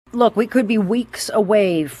Look, we could be weeks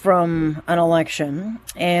away from an election,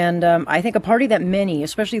 and I think a party that many,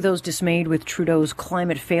 especially those dismayed with Trudeau's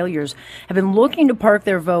climate failures, have been looking to park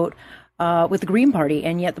their vote with the Green Party,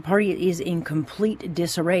 and yet the party is in complete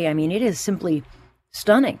disarray. I mean, it is simply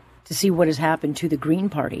stunning to see what has happened to the Green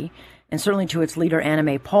Party, and certainly to its leader, Anna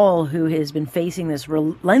May Paul, who has been facing this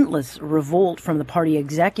relentless revolt from the party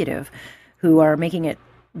executive, who are making it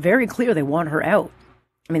very clear they want her out.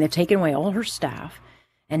 I mean, they've taken away all her staff.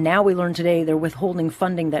 And now we learned today they're withholding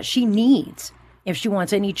funding that she needs if she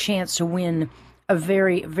wants any chance to win a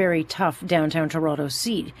very, very tough downtown Toronto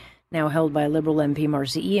seat, now held by Liberal MP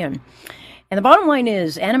Marcy Ian. And the bottom line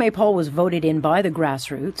is Anna May Paul was voted in by the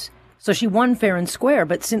grassroots, so she won fair and square.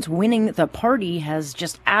 But since winning, the party has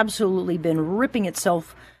just absolutely been ripping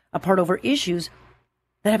itself apart over issues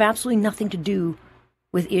that have absolutely nothing to do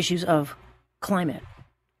with issues of climate.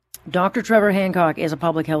 Dr. Trevor Hancock is a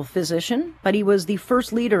public health physician, but he was the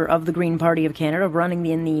first leader of the Green Party of Canada, running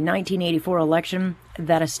in the 1984 election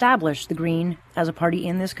that established the Green as a party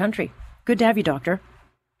in this country. Good to have you, Doctor.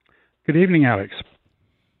 Good evening, Alex.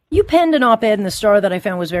 You penned an op-ed in the Star that I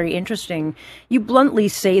found was very interesting. You bluntly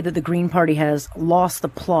say that the Green Party has lost the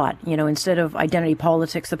plot. You know, instead of identity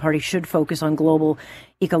politics, the party should focus on global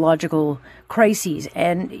ecological crises.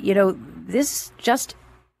 And, you know, this just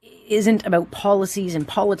isn't about policies and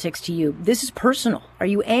politics to you. This is personal. Are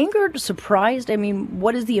you angered, surprised? I mean,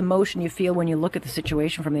 what is the emotion you feel when you look at the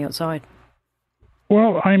situation from the outside?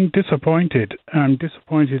 Well, I'm disappointed. I'm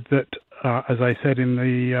disappointed that, as I said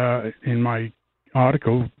in my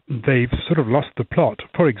article, they've sort of lost the plot.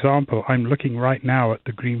 For example, I'm looking right now at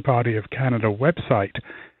the Green Party of Canada website,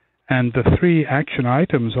 and the 3 action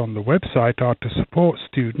items on the website are to support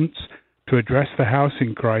students, to address the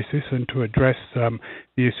housing crisis, and to address the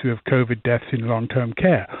issue of COVID deaths in long-term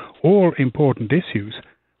care. All important issues,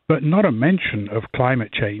 but not a mention of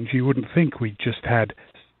climate change. You wouldn't think we just had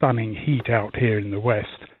stunning heat out here in the West,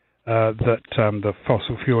 that the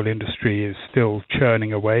fossil fuel industry is still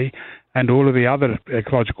churning away, and all of the other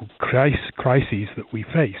ecological crises that we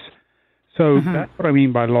face. So that's what I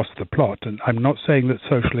mean by lost the plot. And I'm not saying that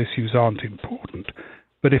social issues aren't important,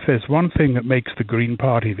 but if there's one thing that makes the Green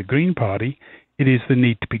Party, it is the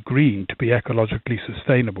need to be green, to be ecologically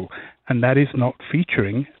sustainable. And that is not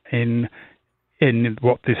featuring in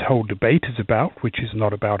what this whole debate is about, which is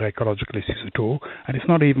not about ecological issues at all. And it's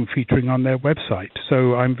not even featuring on their website.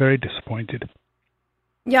 So I'm very disappointed.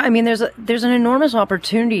 Yeah, I mean, there's an enormous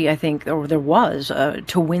opportunity, I think, or there was,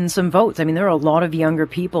 to win some votes. I mean, there are a lot of younger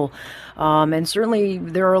people, and certainly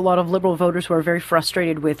there are a lot of Liberal voters who are very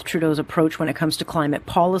frustrated with Trudeau's approach when it comes to climate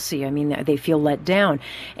policy. I mean, they feel let down.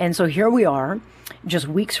 And so here we are, just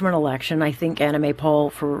weeks from an election. I think Anna May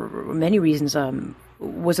Paul, for many reasons,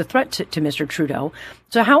 was a threat to Mr. Trudeau.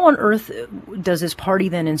 So how on earth does this party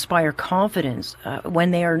then inspire confidence when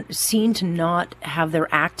they are seen to not have their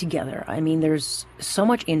act together? I mean, there's so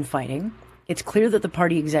much infighting. It's clear that the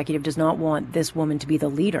party executive does not want this woman to be the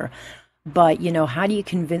leader. But, you know, how do you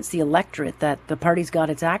convince the electorate that the party's got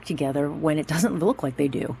its act together when it doesn't look like they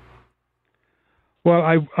do? Well,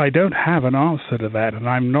 I don't have an answer to that, and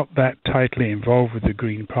I'm not that tightly involved with the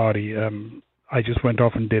Green Party. I just went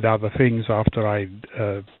off and did other things after I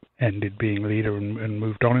ended being leader and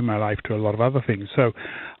moved on in my life to a lot of other things. So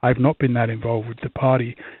I've not been that involved with the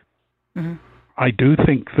party. I do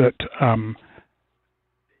think that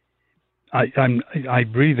I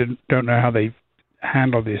really don't know how they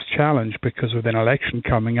handle this challenge, because with an election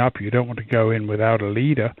coming up, you don't want to go in without a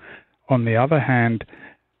leader. On the other hand,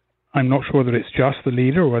 I'm not sure that it's just the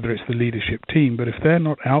leader or whether it's the leadership team, but if they're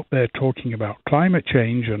not out there talking about climate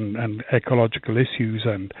change and ecological issues,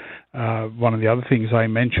 and one of the other things I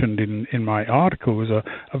mentioned in my article was a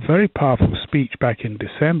very powerful speech back in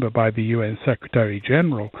December by the UN Secretary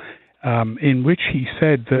General, in which he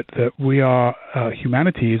said that we are,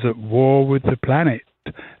 humanity is at war with the planet,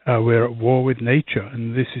 we're at war with nature,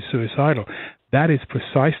 and this is suicidal. That is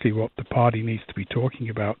precisely what the party needs to be talking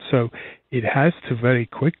about. So it has to very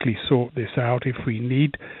quickly sort this out. If we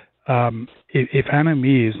need, if Anna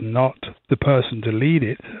May is not the person to lead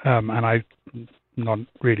it, and I'm not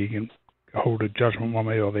really going to hold a judgment one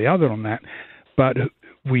way or the other on that, but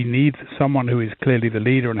we need someone who is clearly the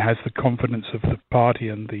leader and has the confidence of the party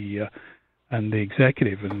and the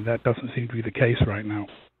executive, and that doesn't seem to be the case right now.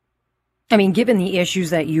 I mean, given the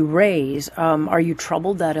issues that you raise, are you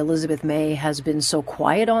troubled that Elizabeth May has been so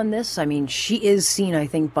quiet on this? I mean, she is seen, I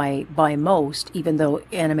think, by most, even though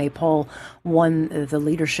Anna May Paul won the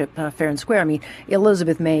leadership fair and square. I mean,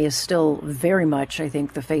 Elizabeth May is still very much, I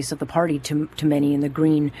think, the face of the party to many in the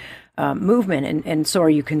Green movement. And so are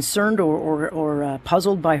you concerned or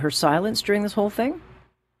puzzled by her silence during this whole thing?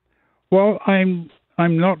 Well, I'm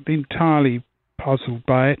not entirely puzzled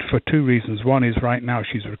by it for two reasons. One is right now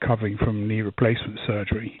she's recovering from knee replacement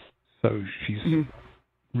surgery, so she's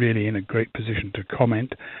really in a great position to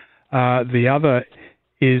comment. The other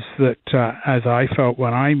is that, as I felt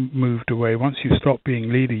when I moved away, once you stop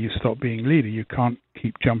being leader, you stop being leader. You can't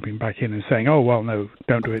keep jumping back in and saying, oh, well, no,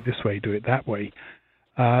 don't do it this way, do it that way.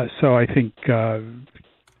 So I think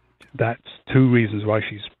that's two reasons why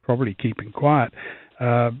she's probably keeping quiet.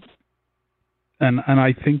 And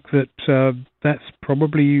I think that that's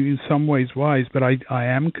probably in some ways wise, but I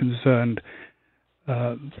am concerned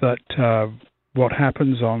that what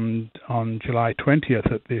happens on July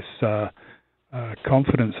 20th at this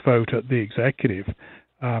confidence vote at the executive,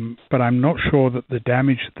 but I'm not sure that the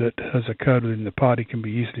damage that has occurred within the party can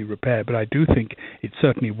be easily repaired. But I do think it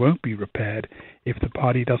certainly won't be repaired if the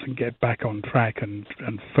party doesn't get back on track and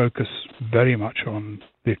focus very much on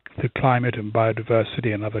the climate and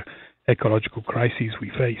biodiversity and other ecological crises we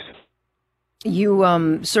face. You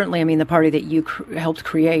certainly, I mean, the party that you helped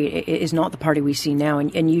create is not the party we see now,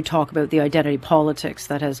 and you talk about the identity politics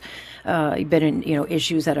that has been in,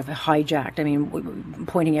 issues that have hijacked. I mean,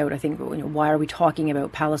 pointing out, I think, why are we talking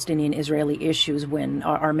about Palestinian-Israeli issues when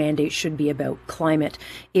our mandate should be about climate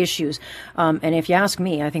issues? And if you ask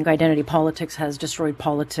me, I think identity politics has destroyed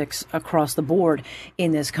politics across the board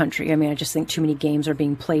in this country. I mean, I just think too many games are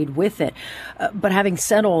being played with it. But having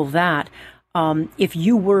said all that, if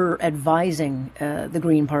you were advising the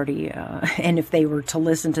Green Party, and if they were to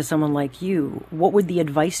listen to someone like you, what would the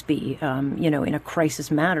advice be, in a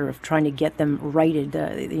crisis matter of trying to get them righted,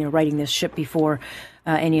 righting this ship before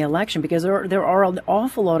any election? Because there are an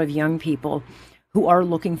awful lot of young people who are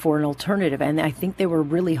looking for an alternative, and I think they were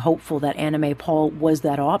really hopeful that Anna May Paul was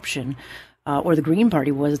that option. Or the Green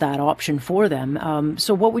Party was that option for them.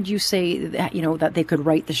 So what would you say that, that they could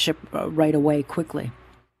right the ship right away quickly?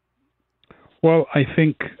 Well, I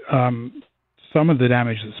think some of the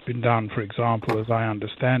damage that's been done, for example, as I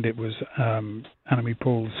understand it, was Anna May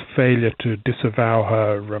Paul's failure to disavow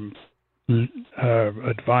her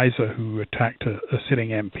advisor who attacked a sitting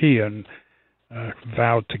MP and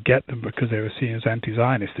vowed to get them because they were seen as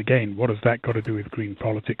anti-Zionist. Again, what has that got to do with green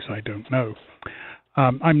politics? I don't know.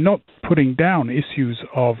 I'm not putting down issues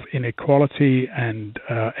of inequality and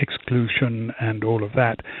exclusion and all of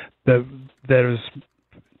that. There is...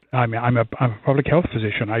 I'm a public health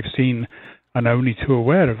physician. I've seen and only too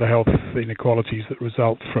aware of the health inequalities that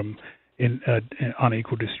result from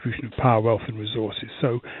unequal distribution of power, wealth, and resources.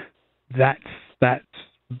 So that's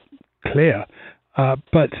clear.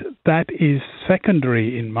 But that is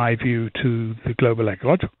secondary, in my view, to the global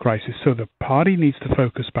ecological crisis. So the party needs to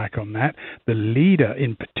focus back on that. The leader,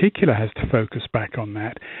 in particular, has to focus back on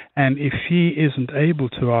that. And if she isn't able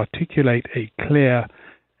to articulate a clear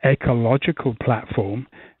ecological platform,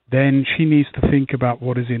 then she needs to think about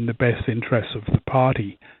what is in the best interests of the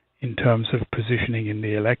party in terms of positioning in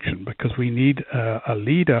the election, because we need a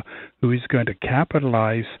leader who is going to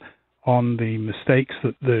capitalize on the mistakes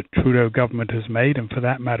that the Trudeau government has made. And for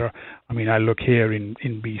that matter, I mean, I look here in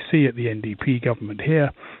BC at the NDP government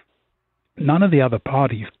here, none of the other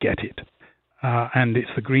parties get it. And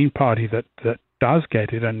it's the Green Party that does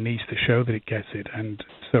get it and needs to show that it gets it. And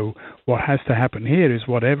so what has to happen here is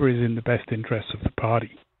whatever is in the best interests of the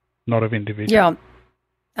party, not of individuals. Yeah.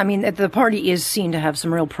 I mean, the party is seen to have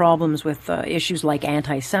some real problems with issues like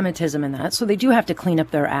anti-Semitism and that, so they do have to clean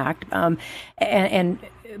up their act.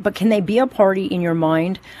 But can they be a party in your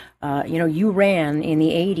mind? You ran in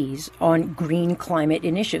the 80s on green climate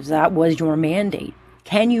initiatives. That was your mandate.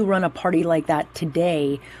 Can you run a party like that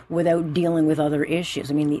today without dealing with other issues?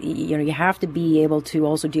 I mean, you have to be able to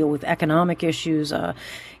also deal with economic issues,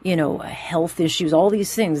 health issues, all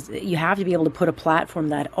these things. You have to be able to put a platform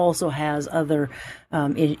that also has other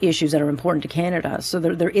issues that are important to Canada. So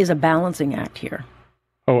there is a balancing act here.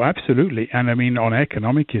 Oh, absolutely. And I mean, on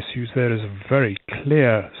economic issues, there is a very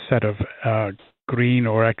clear set of green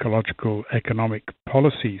or ecological economic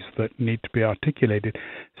policies that need to be articulated,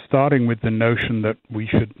 starting with the notion that we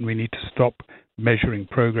need to stop measuring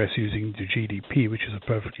progress using the GDP, which is a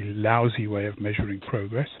perfectly lousy way of measuring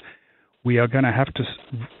progress. We are going to have to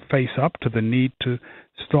face up to the need to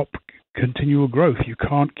stop continual growth. You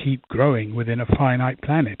can't keep growing within a finite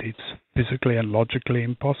planet. It's physically and logically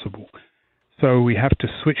impossible. So we have to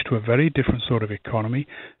switch to a very different sort of economy.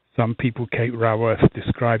 Some people, Kate Raworth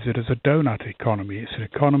describes it as a donut economy. It's an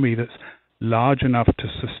economy that's large enough to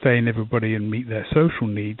sustain everybody and meet their social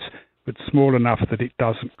needs, but small enough that it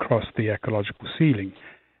doesn't cross the ecological ceiling.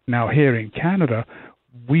 Now, here in Canada,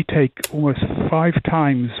 we take almost 5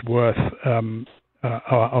 times worth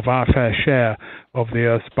of our fair share of the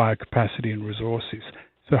Earth's biocapacity and resources.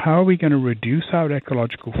 So how are we going to reduce our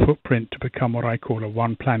ecological footprint to become what I call a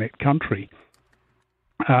one planet country?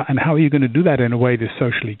 And how are you going to do that in a way that's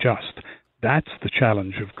socially just? That's the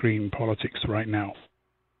challenge of green politics right now.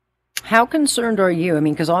 How concerned are you? I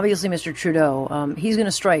mean, because obviously Mr. Trudeau, he's going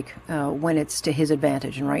to strike when it's to his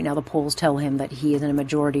advantage. And right now the polls tell him that he is in a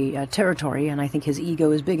majority territory. And I think his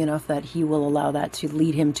ego is big enough that he will allow that to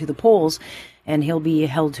lead him to the polls. And he'll be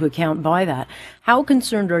held to account by that. How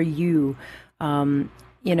concerned are you,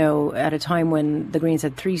 at a time when the Greens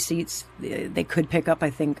had 3 seats, they could pick up, I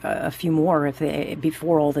think, a few more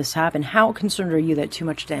before all this happened. How concerned are you that too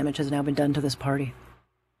much damage has now been done to this party?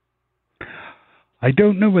 I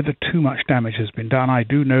don't know whether too much damage has been done. I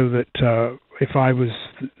do know that if I was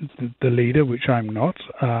the leader, which I'm not,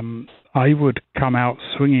 I would come out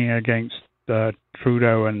swinging against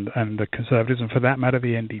Trudeau and the Conservatives, and for that matter,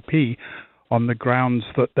 the NDP, on the grounds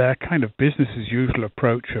that their kind of business as usual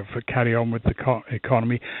approach of carry on with the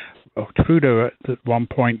economy. Trudeau at one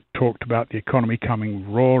point talked about the economy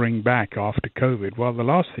coming roaring back after COVID. Well, the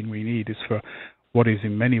last thing we need is for what is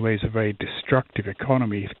in many ways a very destructive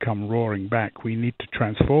economy to come roaring back. We need to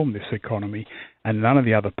transform this economy, and none of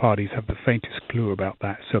the other parties have the faintest clue about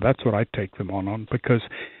that. So that's what I take them on, because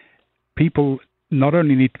people not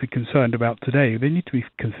only need to be concerned about today, they need to be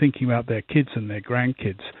thinking about their kids and their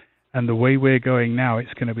grandkids. And the way we're going now,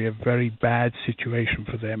 it's going to be a very bad situation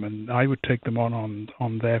for them. And I would take them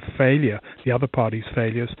on their failure, the other party's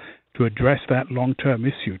failures, to address that long-term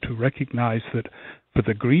issue, to recognize that for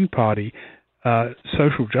the Green Party,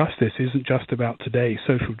 social justice isn't just about today.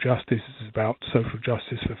 Social justice is about social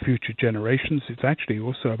justice for future generations. It's actually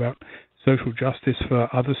also about social justice for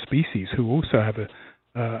other species who also have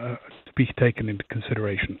to be taken into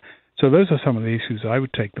consideration. So those are some of the issues I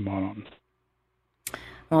would take them on.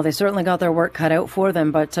 Well, they certainly got their work cut out for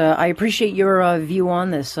them, but I appreciate your view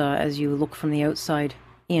on this as you look from the outside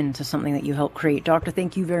into something that you helped create. Doctor,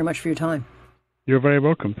 thank you very much for your time. You're very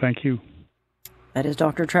welcome. Thank you. That is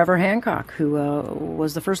Dr. Trevor Hancock, who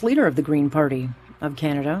was the first leader of the Green Party of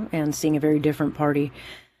Canada, and seeing a very different party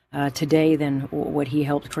today than what he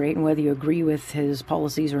helped create. And whether you agree with his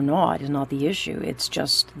policies or not is not the issue. It's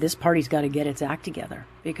just this party's got to get its act together,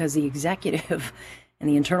 because the executive and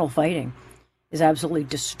the internal fighting is absolutely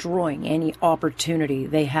destroying any opportunity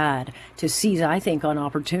they had to seize, I think, on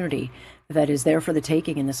opportunity that is there for the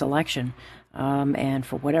taking in this election. And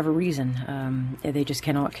for whatever reason, they just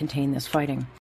cannot contain this fighting.